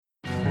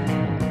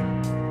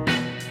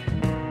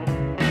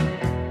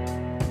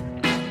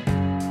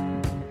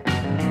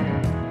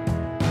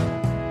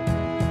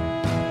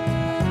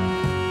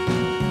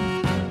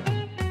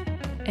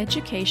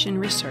Education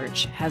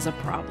research has a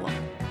problem.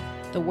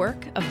 The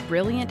work of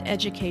brilliant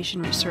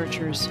education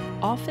researchers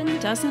often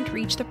doesn't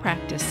reach the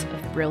practice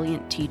of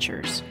brilliant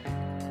teachers.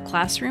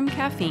 Classroom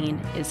Caffeine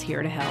is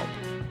here to help.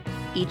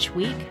 Each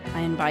week, I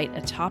invite a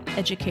top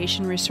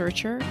education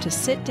researcher to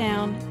sit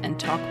down and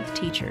talk with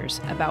teachers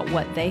about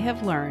what they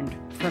have learned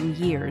from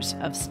years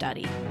of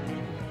study.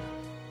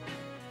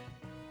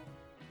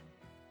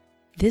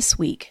 This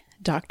week,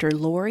 Dr.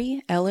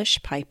 Lori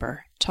Elish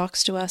Piper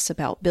talks to us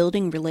about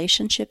building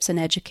relationships in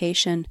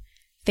education,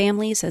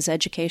 families as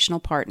educational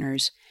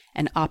partners,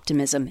 and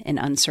optimism in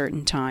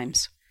uncertain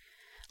times.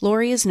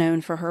 Lori is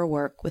known for her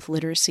work with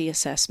literacy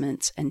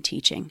assessments and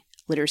teaching,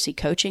 literacy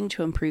coaching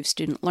to improve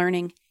student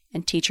learning,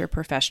 and teacher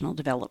professional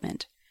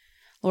development.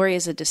 Lori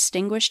is a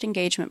distinguished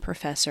engagement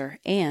professor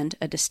and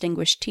a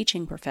distinguished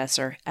teaching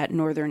professor at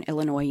Northern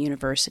Illinois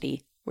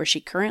University, where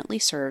she currently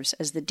serves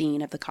as the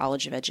Dean of the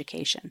College of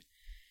Education.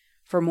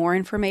 For more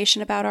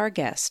information about our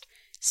guest,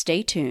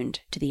 stay tuned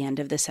to the end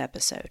of this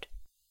episode.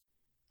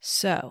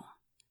 So,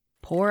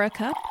 pour a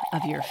cup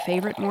of your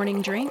favorite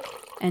morning drink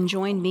and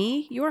join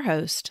me, your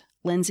host,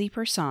 Lindsay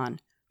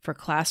Person, for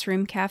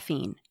Classroom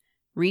Caffeine,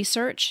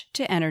 research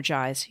to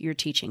energize your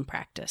teaching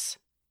practice.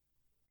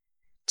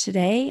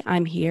 Today,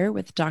 I'm here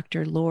with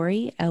Dr.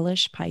 Lori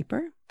Elish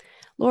Piper.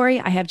 Lori,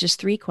 I have just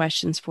 3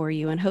 questions for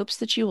you in hopes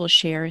that you will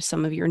share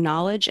some of your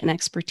knowledge and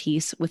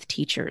expertise with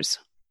teachers.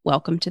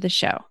 Welcome to the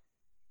show.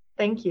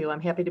 Thank you. I'm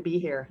happy to be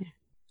here.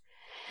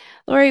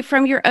 Lori,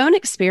 from your own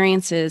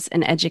experiences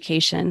in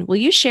education, will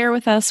you share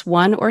with us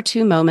 1 or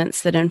 2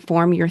 moments that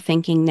inform your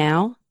thinking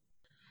now?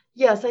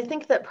 Yes, I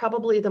think that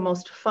probably the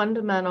most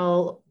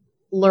fundamental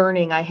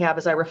learning I have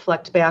as I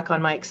reflect back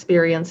on my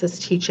experiences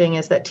teaching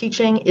is that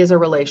teaching is a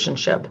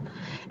relationship.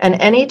 And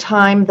any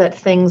time that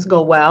things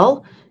go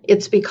well,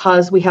 it's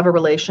because we have a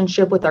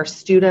relationship with our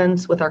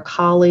students, with our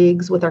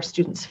colleagues, with our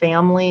students'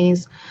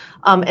 families.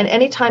 And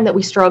any time that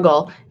we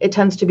struggle, it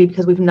tends to be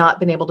because we've not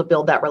been able to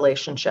build that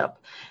relationship.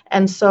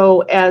 And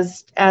so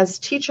as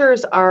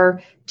teachers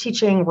are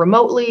teaching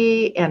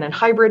remotely and in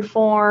hybrid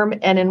form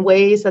and in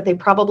ways that they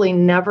probably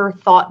never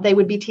thought they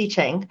would be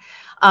teaching,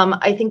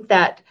 I think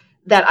that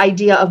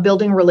idea of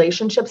building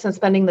relationships and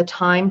spending the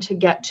time to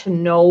get to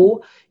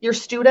know your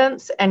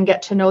students and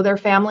get to know their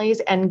families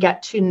and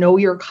get to know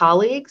your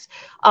colleagues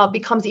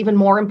becomes even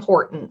more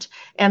important.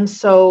 And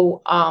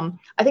so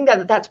I think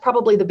that's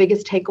probably the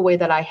biggest takeaway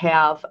that I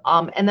have.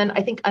 And then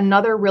I think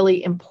another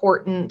really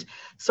important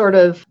sort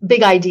of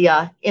big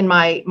idea in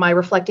my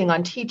reflecting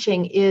on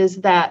teaching is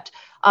that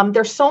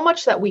there's so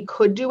much that we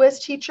could do as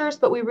teachers,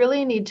 but we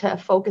really need to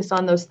focus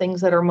on those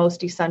things that are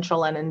most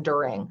essential and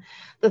enduring.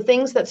 The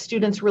things that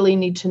students really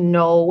need to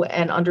know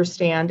and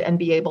understand and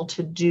be able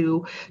to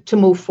do to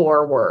move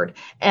forward.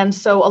 And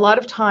so a lot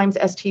of times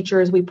as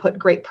teachers, we put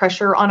great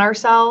pressure on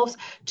ourselves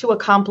to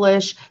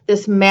accomplish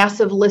this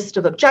massive list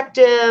of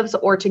objectives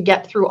or to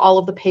get through all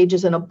of the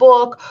pages in a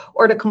book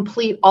or to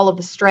complete all of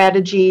the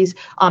strategies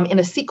in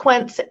a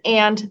sequence.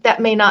 And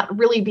that may not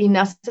really be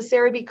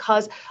necessary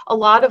because a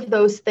lot of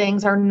those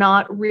things are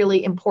not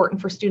really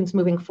important for students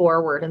moving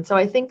forward. And so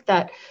I think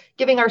that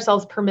giving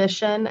ourselves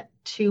permission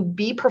to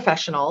be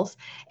professionals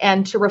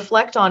and to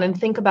reflect on and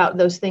think about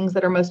those things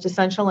that are most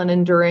essential and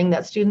enduring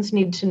that students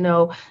need to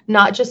know,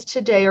 not just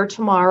today or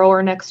tomorrow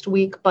or next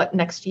week, but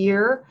next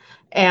year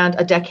and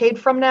a decade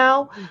from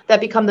now, that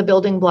become the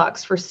building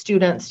blocks for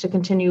students to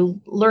continue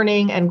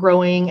learning and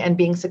growing and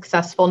being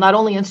successful, not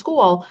only in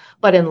school,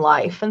 but in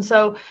life. And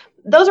so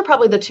those are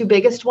probably the 2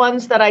 biggest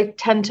ones that I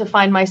tend to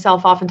find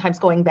myself oftentimes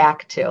going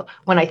back to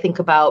when I think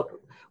about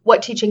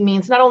what teaching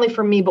means, not only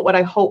for me, but what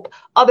I hope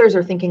others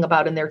are thinking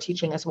about in their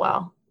teaching as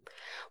well.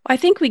 I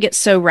think we get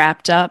so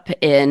wrapped up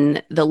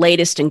in the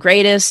latest and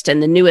greatest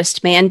and the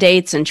newest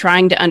mandates and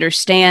trying to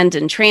understand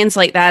and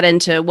translate that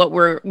into what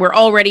we're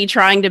already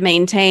trying to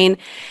maintain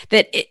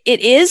that it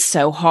is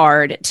so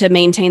hard to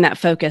maintain that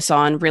focus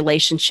on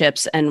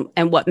relationships and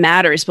what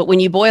matters. But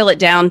when you boil it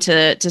down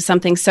to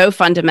something so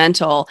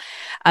fundamental,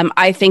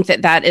 I think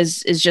that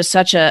is just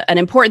such an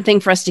important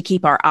thing for us to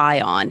keep our eye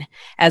on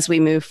as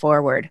we move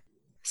forward.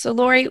 So,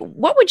 Lori,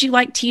 what would you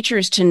like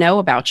teachers to know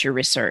about your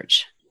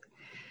research?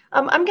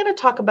 I'm going to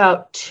talk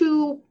about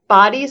 2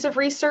 bodies of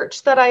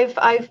research that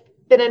I've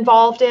been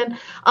involved in.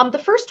 The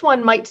first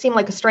one might seem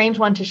like a strange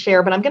one to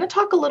share, but I'm going to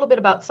talk a little bit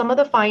about some of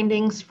the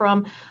findings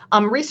from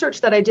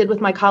research that I did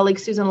with my colleague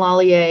Susan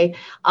Lallier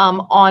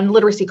on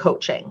literacy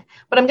coaching.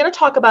 But I'm going to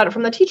talk about it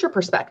from the teacher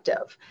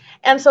perspective.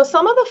 And so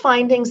some of the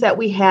findings that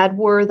we had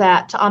were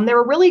that there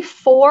were really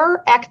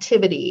 4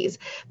 activities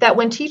that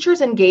when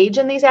teachers engage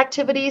in these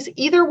activities,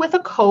 either with a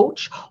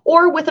coach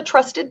or with a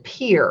trusted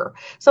peer.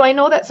 So I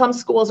know that some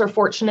schools are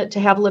fortunate to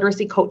have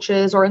literacy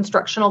coaches or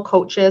instructional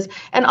coaches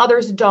and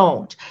others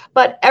don't.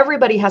 But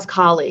everybody has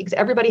colleagues.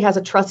 Everybody has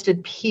a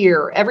trusted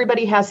peer.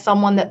 Everybody has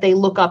someone that they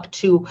look up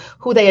to,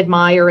 who they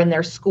admire in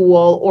their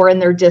school or in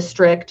their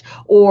district,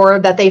 or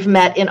that they've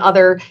met in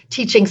other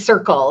teaching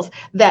circles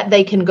that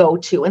they can go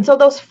to. And so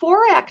those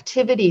 4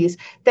 activities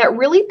that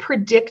really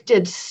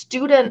predicted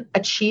student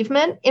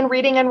achievement in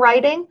reading and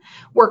writing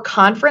were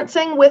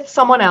conferencing with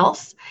someone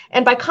else.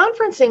 And by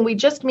conferencing, we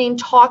just mean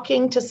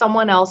talking to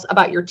someone else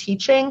about your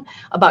teaching,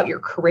 about your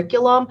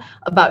curriculum,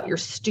 about your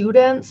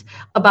students,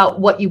 about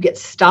what you get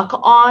stuck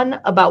on,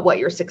 about what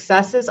your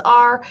successes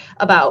are,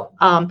 about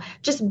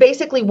just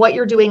basically what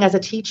you're doing as a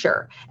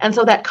teacher. And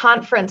so that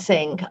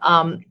conferencing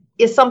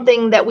is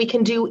something that we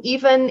can do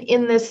even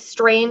in this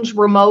strange,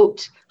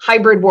 remote,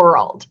 hybrid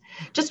world.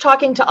 Just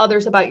talking to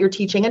others about your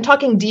teaching and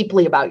talking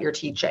deeply about your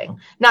teaching,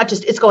 not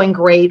just it's going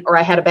great or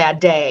I had a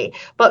bad day,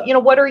 but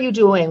what are you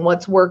doing?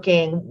 What's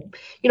working?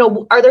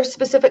 Are there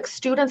specific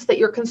students that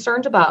you're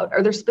concerned about?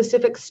 Are there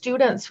specific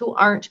students who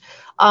aren't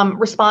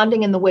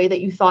responding in the way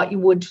that you thought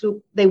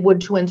they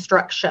would to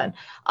instruction,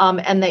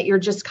 and that you're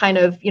just kind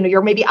of,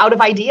 you're maybe out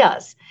of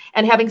ideas?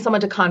 And having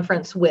someone to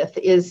conference with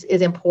is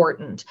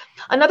important.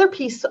 Another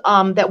piece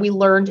that we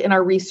learned in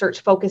our research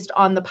focused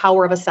on the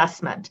power of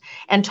assessment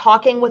and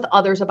talking with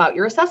others about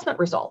your assessment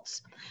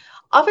results.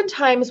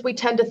 Oftentimes, we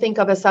tend to think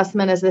of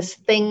assessment as this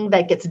thing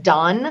that gets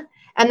done,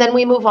 and then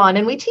we move on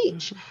and we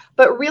teach.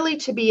 But really,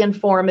 to be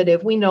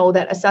informative, we know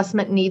that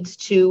assessment needs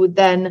to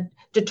then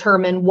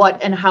determine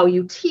what and how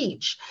you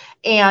teach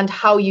and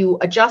how you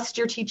adjust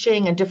your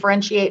teaching and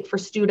differentiate for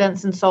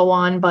students and so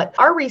on. But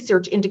our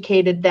research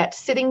indicated that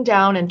sitting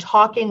down and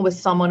talking with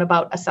someone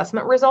about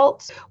assessment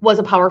results was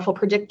a powerful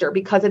predictor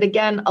because it,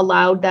 again,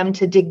 allowed them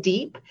to dig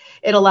deep.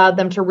 It allowed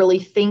them to really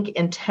think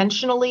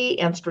intentionally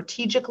and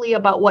strategically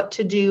about what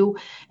to do.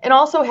 And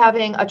also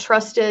having a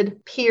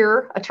trusted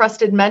peer, a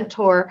trusted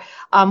mentor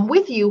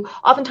with you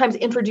oftentimes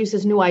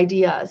introduces new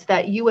ideas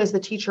that you as the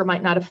teacher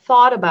might not have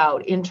thought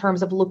about in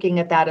terms of looking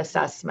at that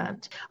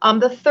assessment.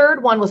 The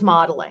third one was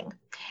modeling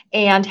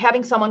and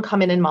having someone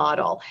come in and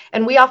model.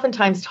 And we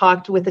oftentimes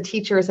talked with the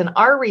teachers in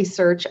our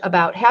research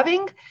about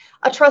having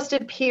a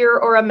trusted peer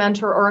or a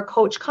mentor or a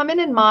coach come in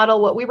and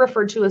model what we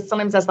refer to as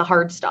sometimes as the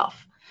hard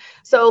stuff.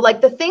 So like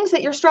the things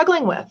that you're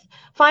struggling with,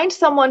 find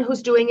someone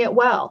who's doing it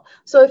well.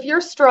 So if you're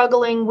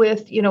struggling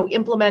with,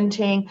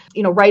 implementing,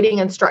 writing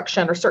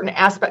instruction or certain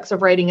aspects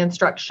of writing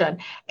instruction,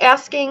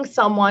 asking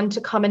someone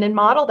to come in and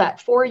model that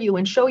for you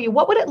and show you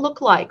what would it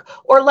look like,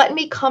 or let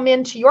me come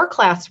into your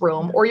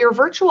classroom or your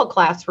virtual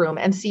classroom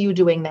and see you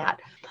doing that.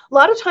 A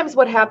lot of times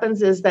what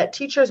happens is that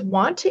teachers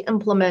want to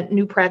implement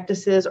new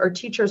practices or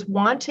teachers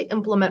want to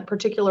implement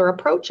particular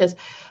approaches,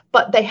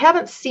 but they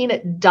haven't seen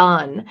it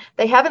done.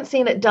 They haven't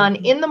seen it done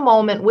in the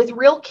moment with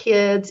real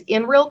kids,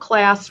 in real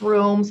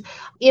classrooms,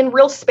 in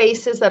real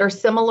spaces that are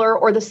similar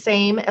or the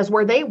same as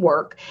where they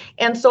work.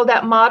 And so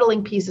that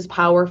modeling piece is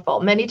powerful.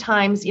 Many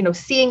times,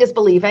 seeing is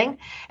believing.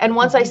 And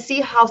once I see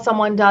how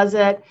someone does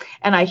it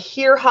and I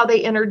hear how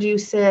they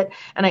introduce it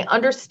and I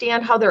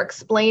understand how they're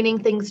explaining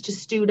things to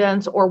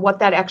students or what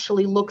that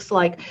actually looks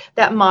like,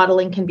 that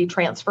modeling can be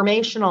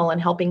transformational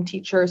and helping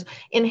teachers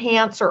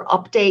enhance or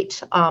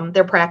update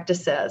their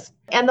practices.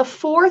 And the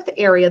fourth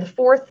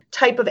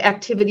type of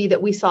activity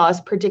that we saw as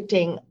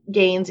predicting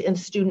gains in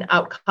student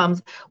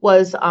outcomes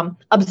was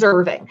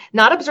observing,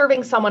 not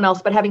observing someone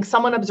else, but having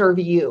someone observe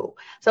you.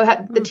 So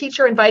the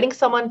teacher inviting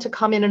someone to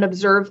come in and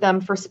observe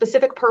them for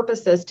specific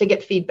purposes to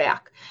get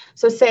feedback.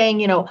 So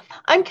saying,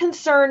 I'm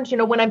concerned,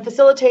 when I'm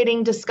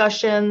facilitating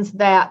discussions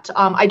that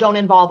I don't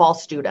involve all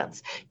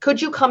students.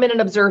 Could you come in and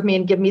observe me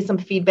and give me some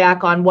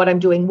feedback on what I'm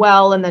doing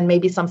well and then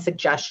maybe some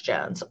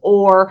suggestions?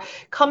 Or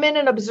come in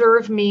and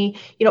observe me,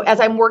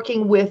 as I'm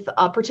working with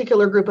a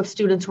particular group of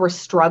students who are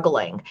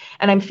struggling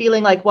and I'm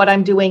feeling like what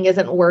I'm doing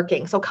isn't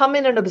working. So come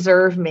in and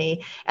observe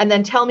me and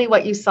then tell me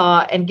what you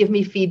saw and give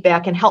me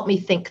feedback and help me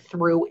think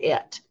through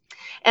it.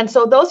 And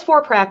so those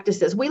 4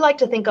 practices, we like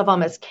to think of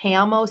them as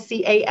CAMO,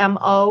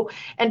 C-A-M-O,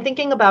 and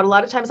thinking about a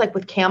lot of times like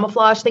with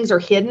camouflage, things are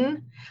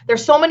hidden.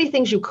 There's so many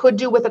things you could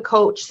do with a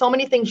coach, so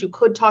many things you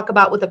could talk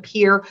about with a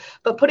peer,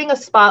 but putting a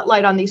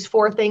spotlight on these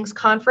 4 things,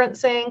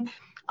 conferencing,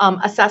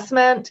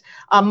 assessment,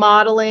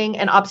 modeling,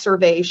 and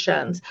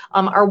observations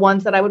are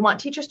ones that I would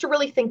want teachers to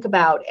really think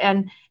about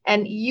and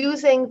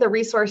using the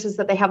resources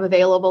that they have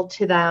available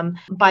to them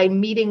by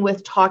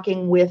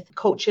talking with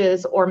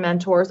coaches or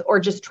mentors or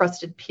just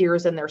trusted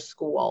peers in their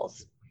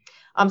schools.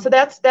 So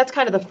that's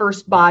kind of the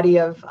first body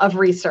of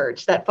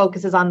research that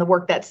focuses on the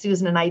work that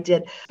Susan and I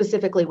did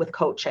specifically with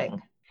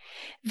coaching.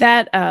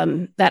 That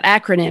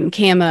acronym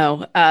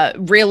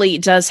CAMO really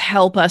does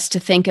help us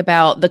to think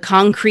about the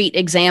concrete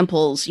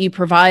examples you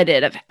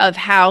provided of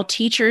how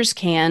teachers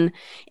can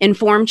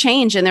inform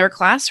change in their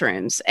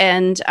classrooms,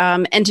 and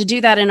to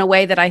do that in a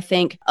way that I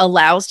think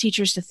allows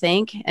teachers to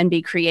think and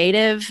be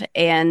creative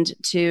and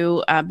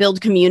to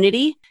build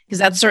community, because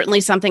that's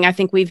certainly something I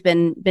think we've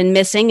been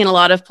missing in a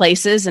lot of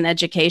places in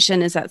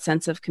education, is that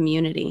sense of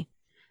community.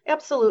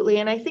 Absolutely.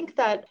 And I think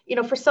that,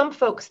 for some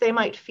folks, they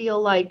might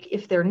feel like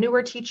if they're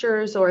newer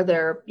teachers or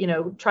they're,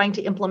 trying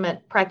to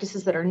implement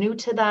practices that are new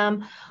to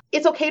them,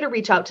 it's okay to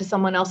reach out to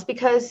someone else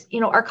because,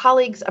 our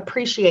colleagues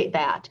appreciate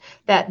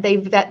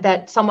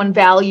that someone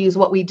values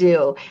what we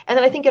do. And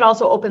then I think it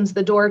also opens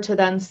the door to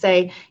then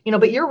say,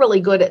 but you're really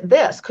good at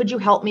this. Could you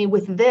help me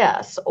with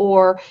this?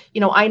 Or,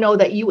 I know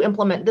that you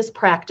implement this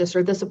practice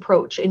or this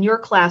approach in your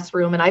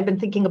classroom, and I've been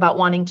thinking about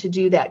wanting to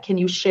do that. Can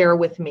you share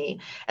with me?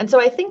 And so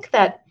I think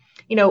that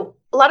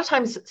a lot of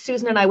times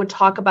Susan and I would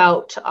talk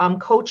about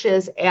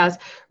coaches as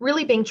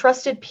really being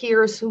trusted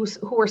peers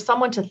who are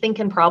someone to think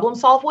and problem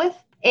solve with.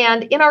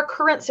 And in our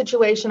current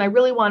situation, I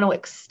really want to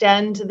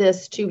extend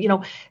this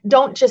to,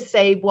 don't just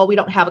say, well, we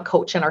don't have a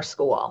coach in our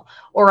school.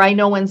 Or I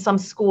know in some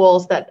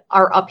schools that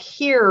are up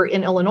here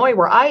in Illinois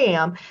where I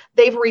am,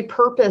 they've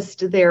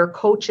repurposed their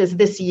coaches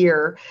this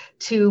year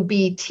to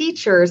be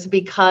teachers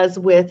because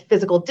with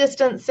physical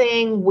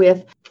distancing,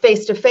 with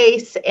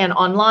face-to-face and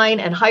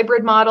online and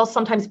hybrid models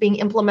sometimes being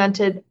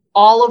implemented,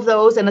 all of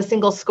those in a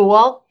single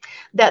school,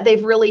 that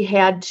they've really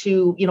had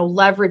to,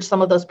 leverage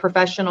some of those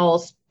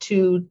professionals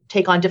to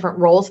take on different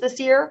roles this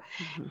year.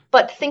 Mm-hmm.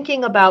 But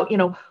thinking about,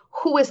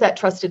 who is that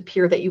trusted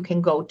peer that you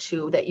can go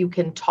to, that you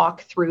can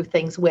talk through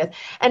things with?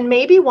 And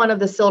maybe one of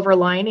the silver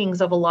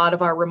linings of a lot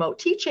of our remote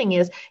teaching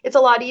is it's a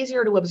lot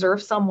easier to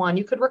observe someone.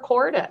 You could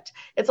record it.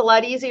 It's a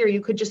lot easier.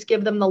 You could just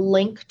give them the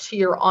link to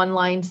your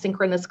online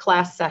synchronous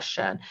class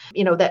session,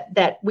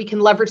 that we can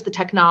leverage the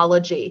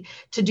technology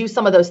to do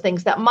some of those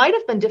things that might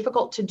have been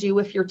difficult to do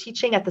if you're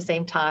teaching at the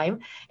same time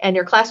and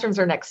your classrooms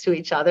are next to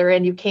each other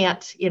and you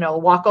can't,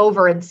 walk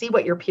over and see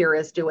what your peer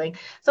is doing.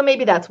 So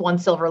maybe that's one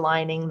silver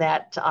lining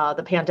that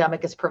the pandemic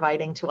is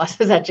providing to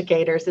us as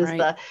educators is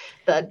right.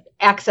 the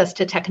access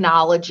to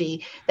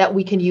technology that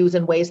we can use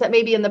in ways that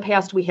maybe in the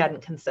past we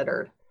hadn't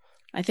considered.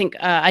 I think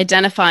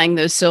identifying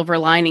those silver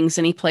linings,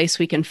 any place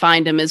we can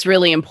find them, is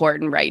really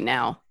important right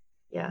now.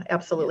 Yeah,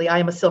 absolutely. I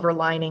am a silver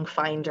lining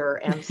finder,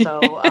 and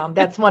so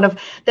that's one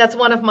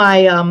of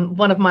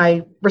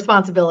my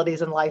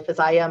responsibilities in life. Is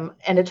I am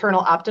an eternal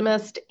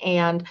optimist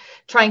and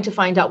trying to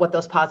find out what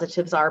those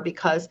positives are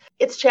because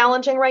it's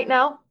challenging right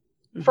now.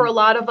 For a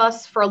lot of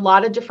us, for a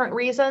lot of different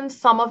reasons,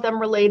 some of them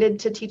related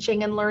to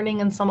teaching and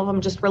learning and some of them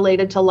just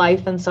related to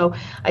life. And so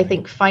I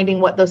think finding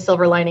what those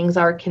silver linings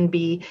are can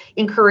be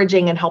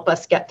encouraging and help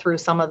us get through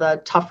some of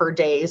the tougher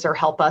days or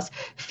help us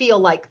feel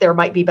like there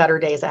might be better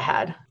days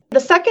ahead. The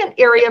second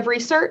area of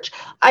research,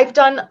 I've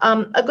done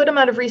a good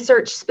amount of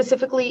research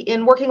specifically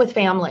in working with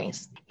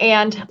families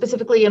and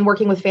specifically in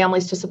working with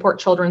families to support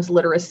children's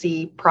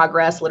literacy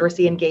progress,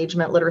 literacy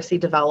engagement, literacy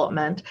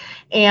development.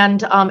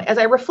 And as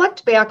I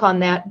reflect back on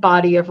that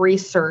body of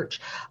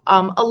research,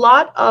 a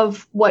lot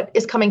of what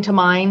is coming to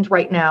mind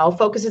right now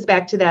focuses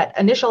back to that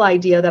initial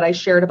idea that I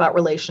shared about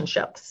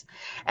relationships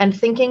and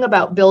thinking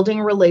about building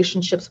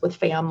relationships with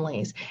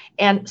families.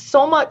 And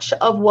so much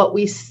of what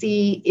we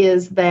see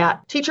is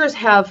that teachers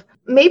have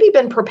maybe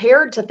been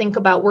prepared to think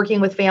about working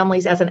with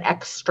families as an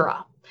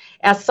extra,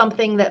 as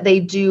something that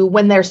they do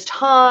when there's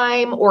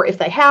time or if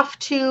they have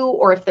to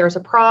or if there's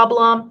a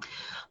problem.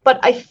 But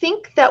I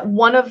think that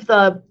one of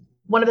the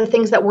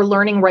things that we're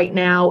learning right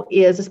now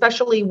is,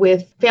 especially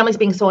with families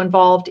being so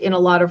involved in a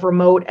lot of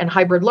remote and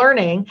hybrid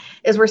learning,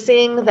 is we're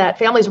seeing that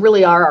families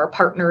really are our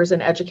partners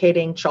in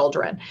educating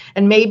children.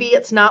 And maybe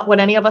it's not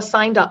what any of us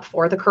signed up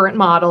for, the current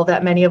model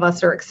that many of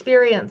us are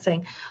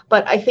experiencing.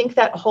 But I think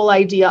that whole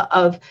idea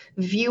of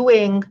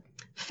viewing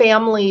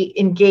family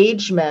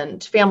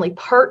engagement, family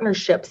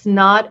partnerships,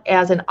 not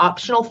as an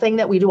optional thing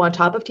that we do on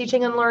top of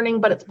teaching and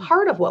learning, but it's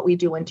part of what we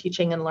do in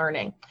teaching and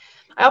learning.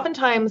 I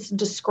oftentimes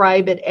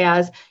describe it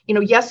as,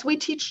 yes, we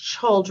teach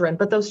children,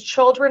 but those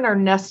children are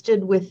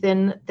nested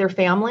within their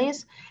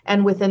families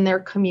and within their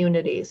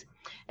communities.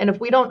 And if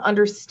we don't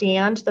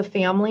understand the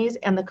families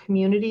and the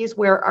communities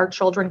where our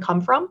children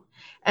come from,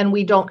 and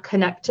we don't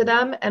connect to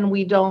them, and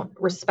we don't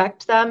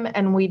respect them,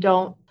 and we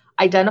don't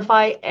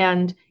identify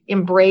and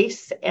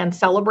embrace and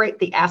celebrate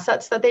the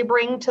assets that they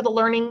bring to the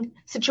learning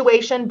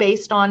situation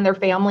based on their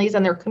families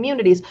and their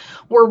communities,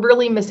 we're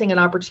really missing an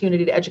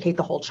opportunity to educate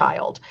the whole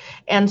child.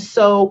 And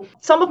so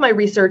some of my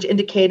research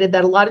indicated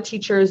that a lot of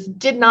teachers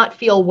did not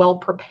feel well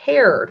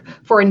prepared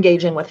for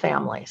engaging with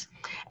families.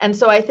 And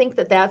so I think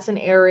that that's an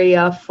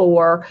area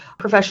for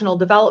professional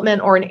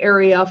development or an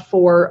area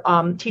for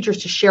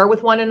teachers to share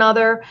with one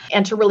another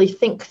and to really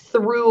think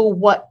through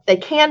what they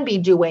can be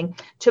doing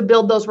to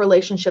build those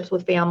relationships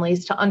with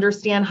families, to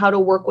understand how to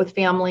work with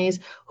families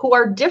who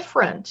are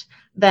different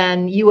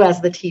than you as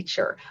the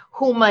teacher,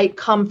 who might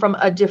come from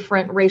a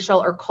different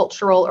racial or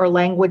cultural or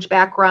language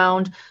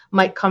background,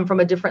 might come from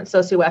a different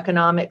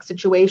socioeconomic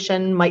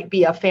situation, might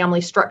be a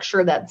family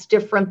structure that's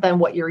different than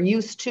what you're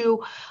used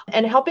to.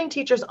 And helping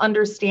teachers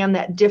understand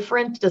that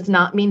different does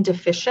not mean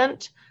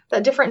deficient,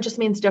 that different just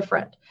means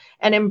different,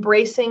 and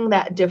embracing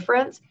that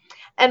difference.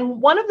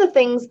 And one of the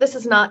things, this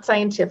is not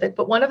scientific,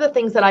 but one of the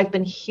things that I've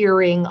been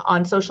hearing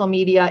on social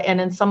media and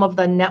in some of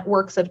the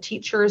networks of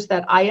teachers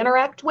that I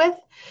interact with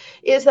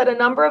is that a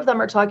number of them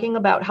are talking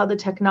about how the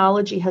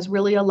technology has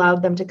really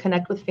allowed them to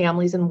connect with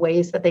families in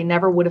ways that they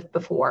never would have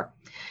before.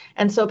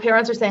 And so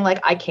parents are saying, like,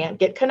 I can't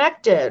get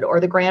connected,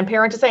 or the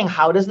grandparent is saying,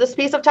 how does this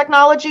piece of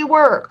technology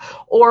work?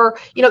 Or,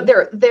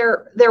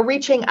 they're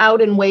reaching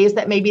out in ways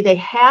that maybe they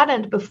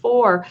hadn't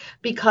before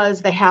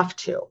because they have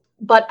to.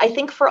 But I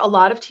think for a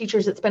lot of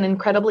teachers, it's been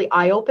incredibly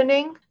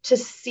eye-opening to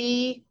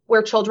see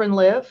where children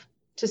live,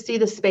 to see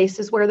the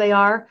spaces where they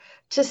are,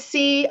 to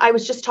see, I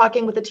was just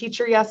talking with a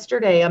teacher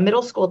yesterday, a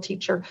middle school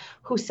teacher,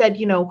 who said,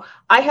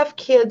 I have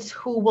kids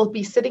who will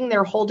be sitting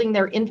there holding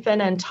their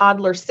infant and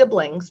toddler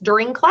siblings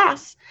during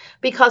class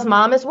because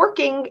mom is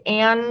working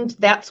and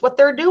that's what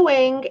they're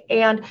doing.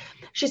 And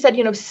she said,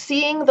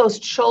 seeing those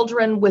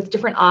children with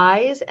different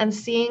eyes and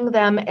seeing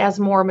them as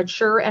more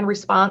mature and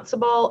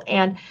responsible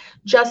and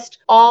just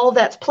all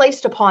that's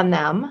placed upon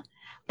them,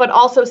 but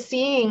also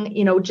seeing,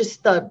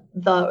 just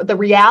the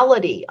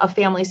reality of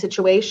family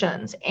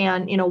situations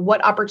and,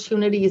 what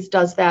opportunities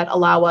does that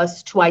allow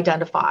us to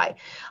identify.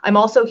 I'm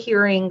also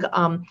hearing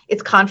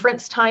it's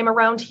conference time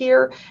around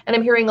here, and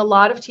I'm hearing a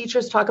lot of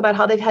teachers talk about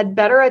how they've had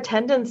better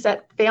attendance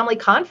at family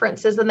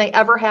conferences than they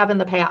ever have in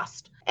the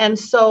past. And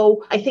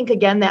so I think,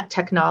 again, that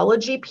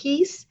technology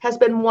piece has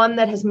been one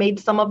that has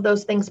made some of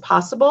those things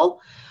possible.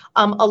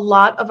 A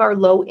lot of our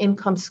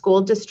low-income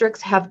school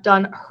districts have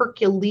done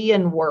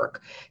Herculean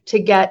work to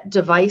get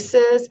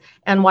devices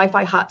and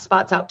Wi-Fi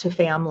hotspots out to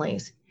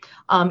families.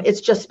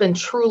 It's just been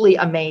truly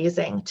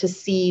amazing to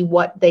see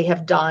what they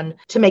have done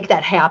to make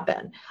that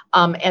happen.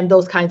 And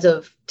those kinds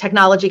of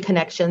technology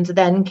connections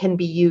then can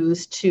be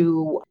used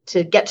to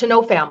get to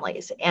know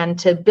families and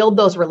to build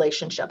those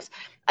relationships.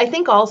 I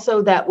think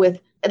also that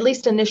at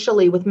least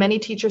initially, with many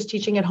teachers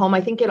teaching at home,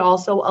 I think it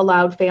also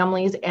allowed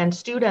families and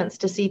students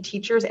to see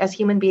teachers as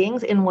human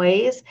beings in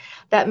ways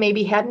that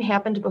maybe hadn't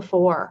happened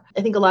before.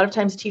 I think a lot of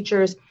times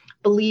teachers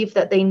believe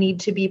that they need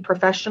to be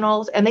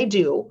professionals, and they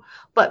do,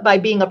 but by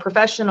being a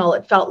professional,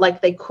 it felt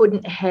like they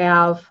couldn't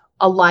have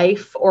a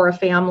life or a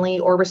family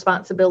or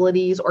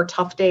responsibilities or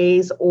tough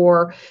days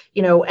or,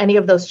 any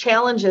of those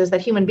challenges that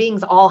human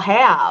beings all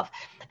have.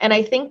 And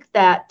I think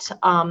that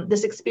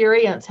this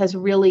experience has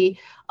really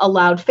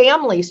allowed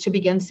families to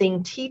begin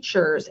seeing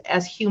teachers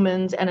as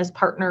humans and as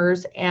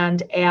partners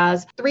and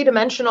as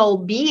three-dimensional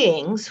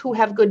beings who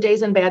have good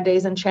days and bad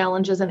days and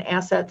challenges and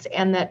assets,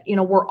 and that,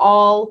 we're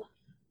all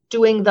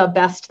doing the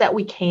best that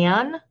we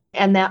can,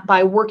 and that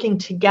by working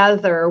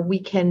together, we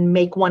can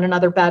make one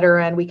another better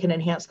and we can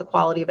enhance the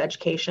quality of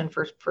education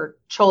for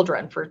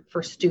children,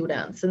 for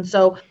students. And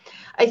so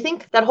I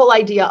think that whole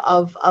idea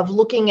of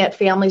looking at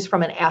families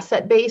from an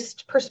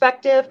asset-based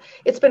perspective,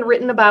 it's been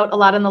written about a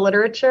lot in the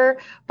literature,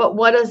 but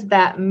what does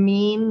that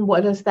mean?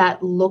 What does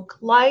that look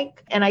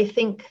like? And I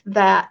think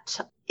that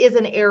is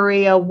an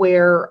area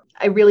where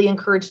I really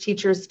encourage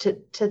teachers to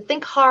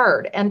think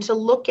hard and to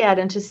look at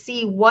and to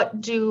see, what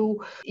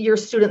do your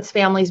students'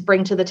 families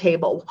bring to the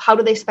table? How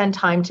do they spend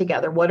time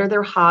together? What are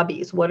their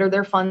hobbies? What are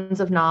their funds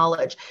of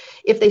knowledge?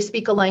 If they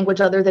speak a language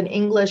other than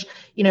English,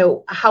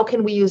 how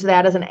can we use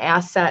that as an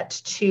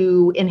asset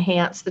to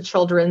enhance the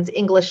children's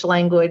English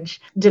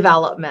language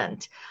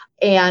development?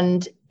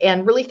 And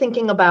really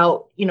thinking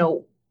about,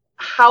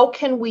 how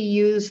can we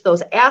use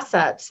those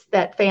assets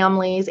that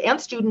families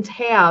and students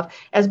have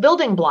as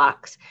building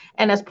blocks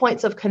and as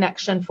points of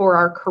connection for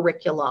our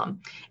curriculum?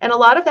 And a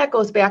lot of that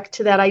goes back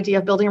to that idea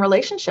of building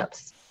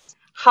relationships.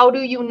 How do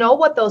you know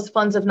what those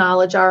funds of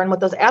knowledge are and what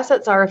those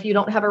assets are if you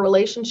don't have a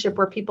relationship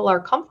where people are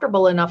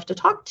comfortable enough to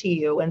talk to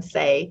you and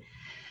say,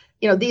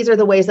 these are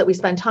the ways that we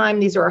spend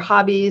time. These are our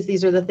hobbies.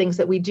 These are the things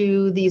that we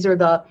do. These are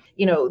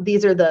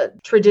the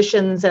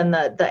traditions and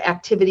the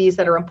activities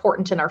that are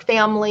important in our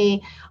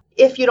family.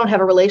 If you don't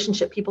have a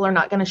relationship, people are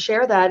not going to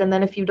share that. And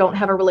then if you don't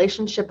have a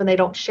relationship and they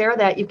don't share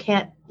that, you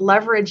can't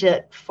leverage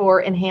it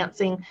for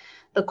enhancing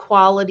the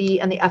quality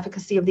and the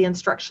efficacy of the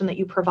instruction that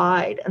you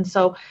provide. And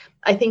so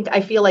I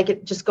feel like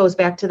it just goes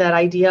back to that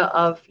idea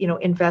of,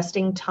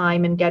 investing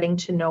time and getting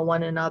to know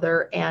one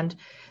another and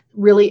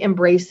really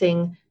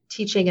embracing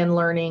teaching and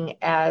learning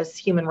as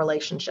human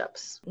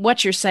relationships.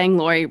 What you're saying,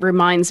 Lori,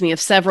 reminds me of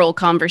several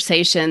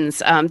conversations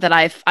that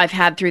I've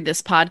had through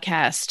this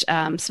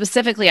podcast.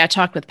 Specifically, I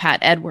talked with Pat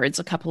Edwards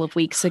a couple of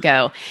weeks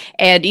ago,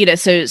 and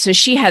so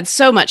she had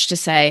so much to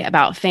say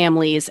about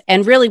families,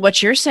 and really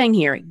what you're saying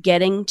here,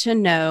 getting to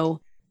know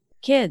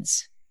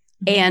kids.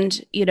 And,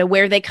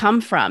 where they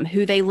come from,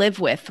 who they live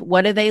with,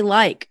 what do they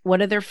like? What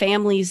do their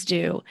families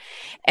do?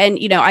 And,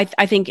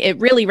 I think it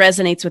really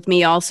resonates with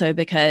me also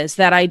because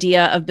that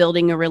idea of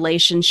building a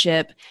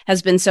relationship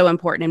has been so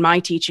important in my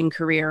teaching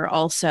career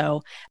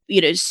also.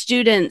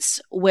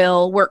 Students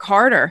will work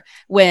harder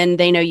when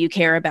they know you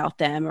care about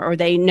them or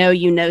they know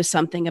you know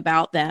something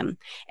about them.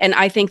 And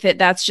I think that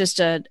that's just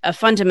a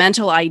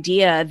fundamental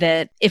idea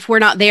that if we're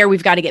not there,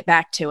 we've got to get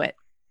back to it.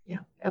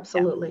 Yeah,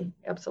 absolutely.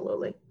 Yeah.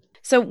 Absolutely.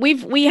 So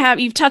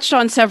you've touched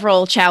on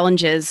several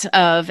challenges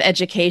of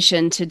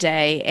education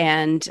today,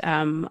 and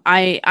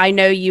I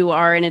know you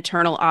are an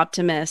eternal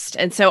optimist,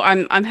 and so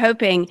I'm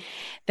hoping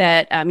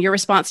that your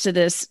response to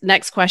this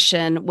next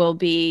question will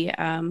be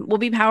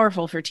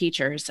powerful for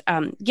teachers.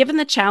 Given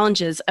the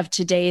challenges of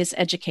today's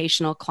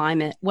educational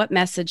climate, what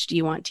message do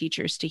you want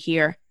teachers to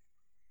hear?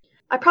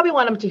 I probably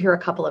want them to hear a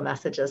couple of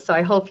messages. So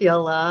I hope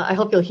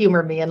you'll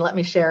humor me and let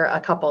me share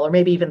a couple, or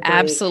maybe even three.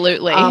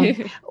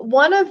 Absolutely.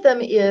 One of them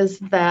is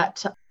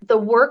that the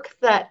work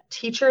that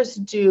teachers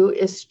do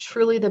is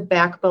truly the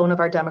backbone of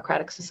our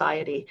democratic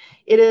society.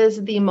 It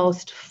is the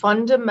most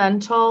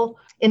fundamental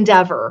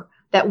endeavor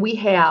that we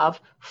have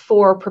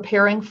for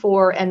preparing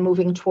for and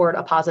moving toward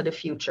a positive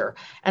future.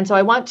 And so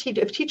I want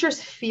if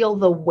teachers feel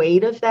the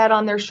weight of that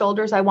on their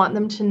shoulders, I want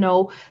them to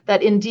know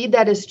that indeed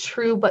that is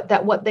true, but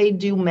that what they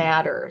do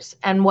matters,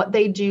 and what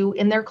they do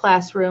in their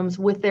classrooms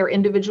with their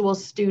individual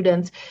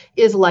students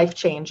is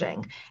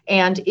life-changing.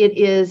 And it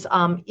is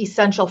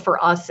essential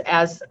for us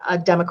as a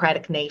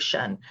democratic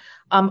nation.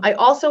 I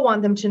also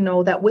want them to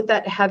know that with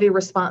that heavy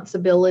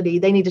responsibility,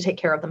 they need to take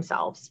care of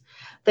themselves.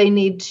 They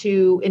need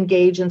to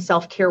engage in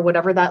self-care,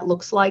 whatever that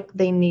looks like.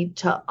 They need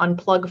to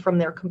unplug from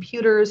their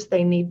computers.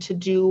 They need to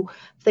do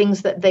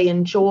things that they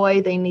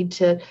enjoy. They need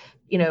to,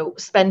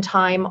 spend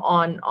time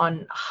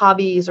on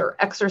hobbies or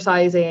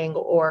exercising,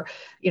 or,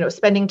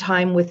 spending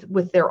time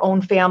with their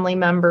own family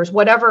members,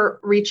 whatever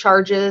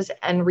recharges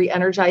and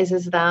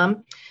re-energizes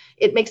them.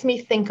 It makes me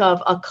think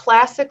of a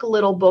classic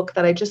little book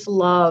that I just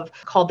love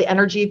called The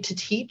Energy to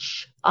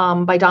Teach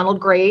by Donald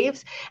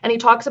Graves. And he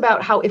talks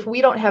about how if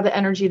we don't have the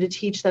energy to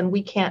teach, then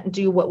we can't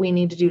do what we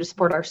need to do to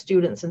support our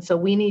students. And so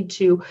we need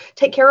to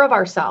take care of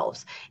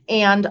ourselves.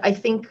 And I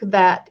think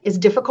that is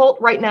difficult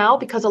right now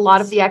because a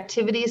lot of the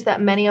activities that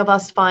many of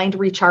us find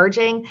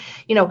recharging,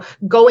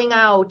 going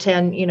out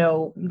and,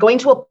 going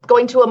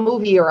to a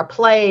movie or a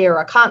play or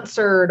a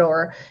concert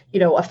or,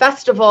 a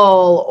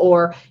festival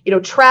or,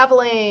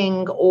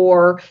 traveling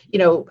or,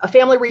 a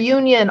family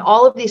reunion,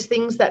 all of these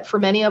things that for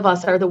many of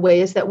us are the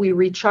ways that we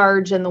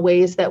recharge and the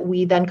ways that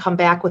we then come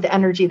back with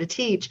energy to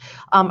teach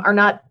are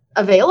not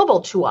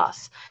available to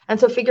us. And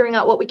so figuring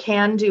out what we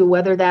can do,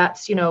 whether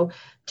that's,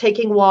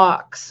 taking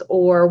walks,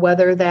 or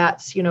whether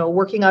that's,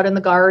 working out in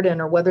the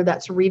garden, or whether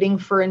that's reading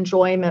for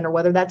enjoyment, or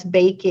whether that's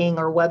baking,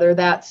 or whether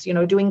that's,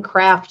 doing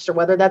crafts, or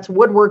whether that's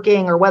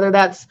woodworking, or whether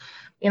that's,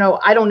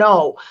 I don't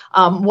know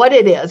what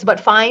it is, but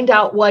find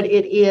out what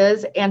it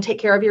is and take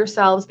care of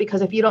yourselves,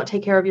 because if you don't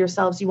take care of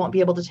yourselves, you won't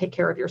be able to take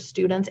care of your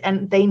students,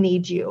 and they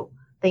need you.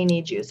 They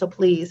need you. So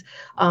please,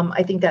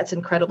 I think that's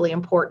incredibly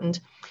important.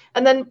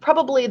 And then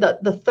probably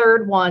the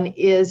third one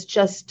is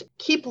just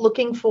keep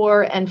looking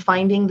for and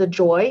finding the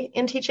joy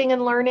in teaching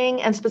and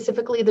learning, and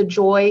specifically the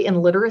joy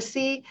in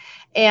literacy,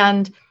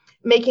 and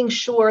making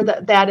sure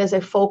that that is a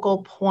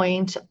focal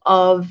point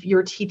of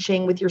your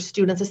teaching with your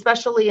students,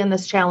 especially in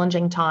this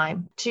challenging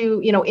time,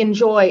 to,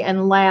 enjoy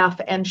and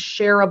laugh and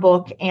share a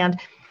book. And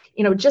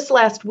just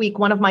last week,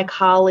 one of my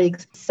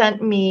colleagues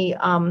sent me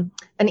an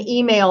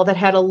email that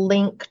had a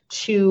link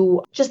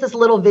to just this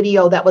little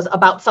video that was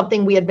about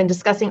something we had been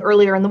discussing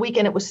earlier in the week.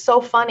 And it was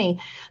so funny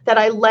that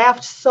I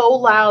laughed so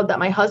loud that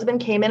my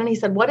husband came in and he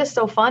said, "What is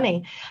so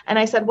funny?" And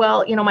I said,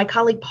 "Well, my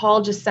colleague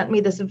Paul just sent me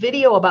this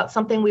video about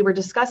something we were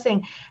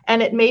discussing,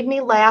 and it made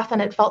me laugh,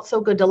 and it felt so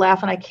good to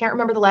laugh. And I can't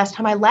remember the last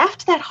time I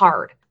laughed that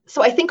hard."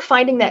 So I think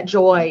finding that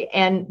joy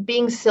and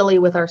being silly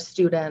with our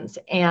students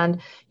and,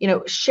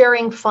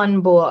 sharing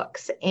fun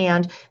books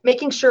and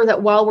making sure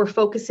that while we're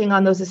focusing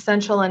on those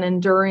essential and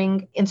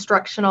enduring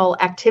instructional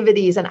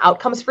activities and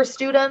outcomes for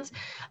students,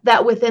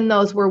 that within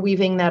those we're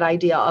weaving that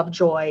idea of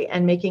joy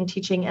and making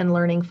teaching and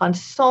learning fun.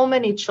 So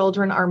many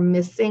children are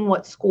missing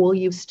what school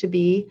used to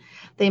be.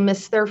 They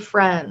miss their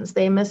friends.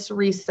 They miss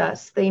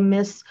recess. They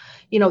miss,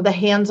 the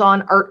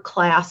hands-on art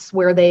class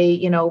where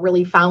they,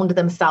 really found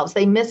themselves.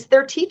 They miss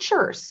their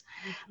teachers.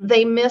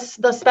 They miss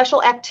the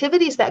special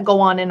activities that go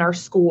on in our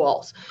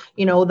schools.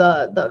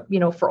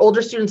 For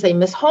older students, they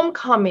miss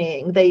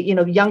homecoming. They,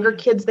 younger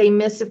kids, they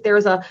miss if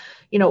there's a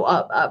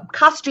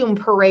costume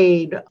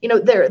parade.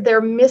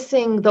 They're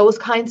missing those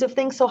kinds of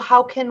things. So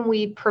how can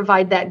we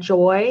provide that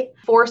joy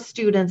for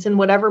students in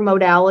whatever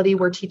modality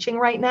we're teaching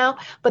right now?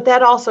 But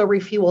that also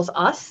refuels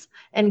us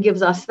and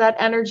gives us that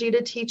energy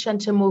to teach and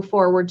to move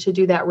forward to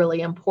do that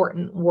really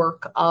important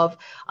work of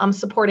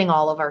supporting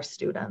all of our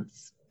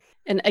students.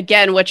 And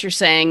again, what you're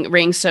saying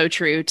rings so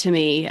true to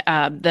me.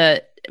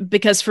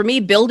 Because for me,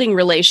 building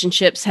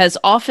relationships has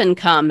often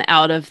come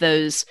out of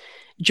those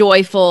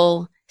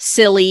joyful,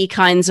 silly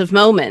kinds of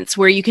moments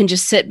where you can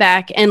just sit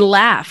back and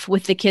laugh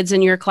with the kids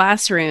in your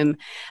classroom.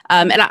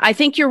 And I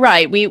think you're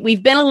right.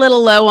 We've been a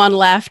little low on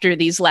laughter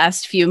these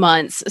last few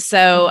months.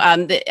 So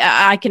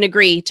I can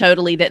agree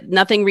totally that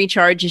nothing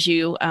recharges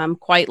you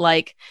quite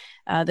like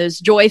those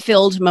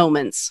joy-filled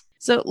moments.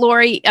 So,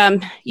 Lori,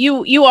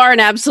 you are an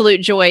absolute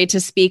joy to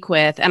speak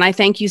with, and I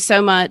thank you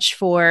so much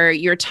for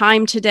your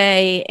time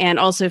today and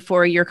also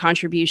for your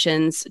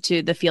contributions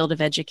to the field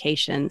of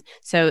education.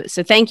 So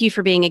thank you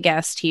for being a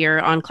guest here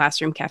on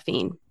Classroom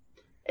Caffeine.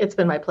 It's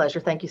been my pleasure.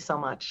 Thank you so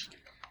much.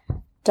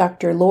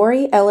 Dr.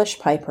 Lori Elish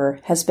Piper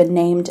has been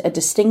named a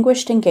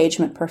Distinguished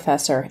Engagement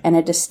Professor and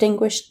a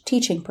Distinguished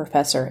Teaching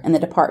Professor in the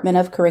Department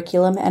of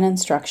Curriculum and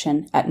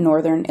Instruction at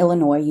Northern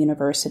Illinois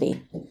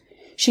University.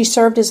 She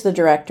served as the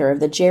director of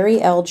the Jerry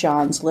L.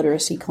 Johns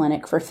Literacy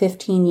Clinic for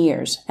 15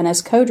 years and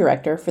as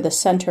co-director for the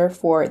Center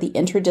for the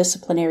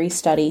Interdisciplinary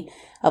Study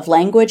of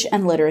Language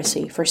and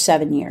Literacy for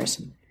 7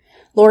 years.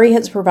 Lori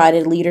has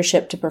provided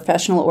leadership to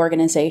professional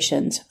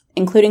organizations,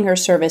 including her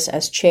service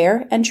as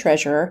chair and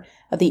treasurer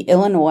of the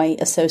Illinois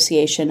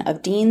Association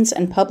of Deans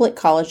and Public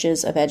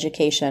Colleges of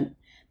Education,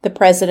 the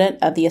president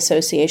of the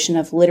Association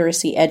of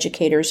Literacy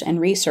Educators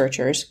and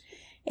Researchers,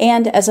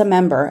 and as a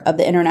member of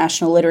the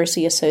International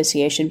Literacy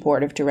Association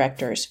Board of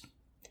Directors.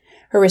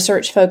 Her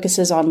research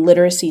focuses on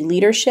literacy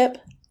leadership,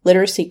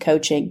 literacy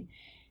coaching,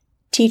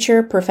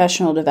 teacher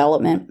professional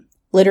development,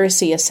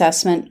 literacy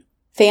assessment,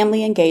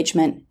 family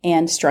engagement,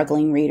 and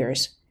struggling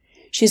readers.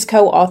 She's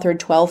co-authored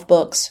 12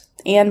 books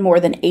and more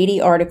than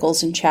 80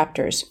 articles and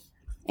chapters,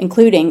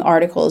 including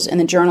articles in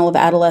the Journal of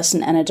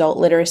Adolescent and Adult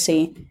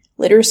Literacy,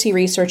 Literacy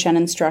Research and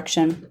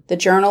Instruction, the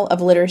Journal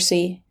of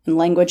Literacy and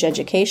Language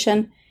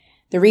Education,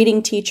 The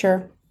Reading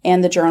Teacher,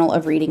 and the Journal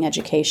of Reading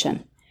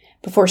Education.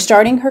 Before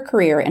starting her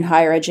career in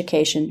higher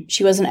education,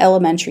 she was an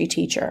elementary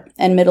teacher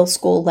and middle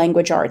school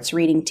language arts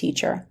reading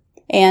teacher,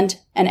 and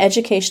an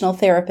educational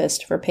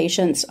therapist for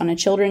patients on a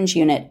children's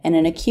unit in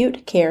an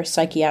acute care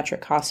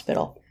psychiatric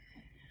hospital.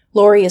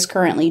 Lori is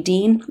currently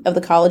Dean of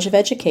the College of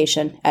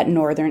Education at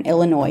Northern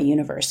Illinois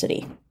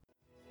University.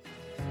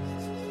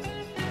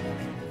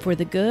 For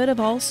the good of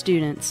all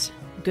students,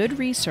 good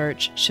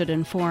research should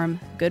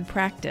inform good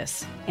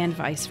practice, and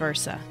vice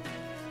versa.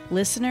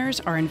 Listeners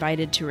are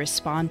invited to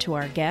respond to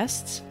our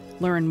guests,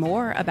 learn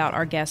more about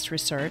our guest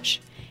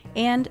research,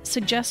 and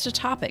suggest a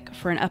topic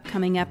for an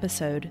upcoming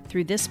episode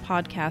through this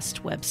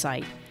podcast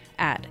website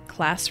at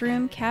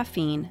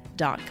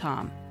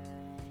classroomcaffeine.com.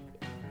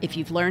 If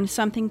you've learned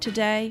something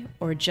today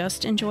or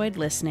just enjoyed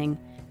listening,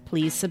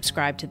 please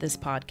subscribe to this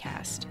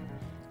podcast.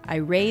 I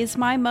raise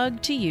my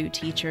mug to you,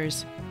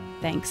 teachers.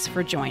 Thanks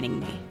for joining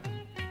me.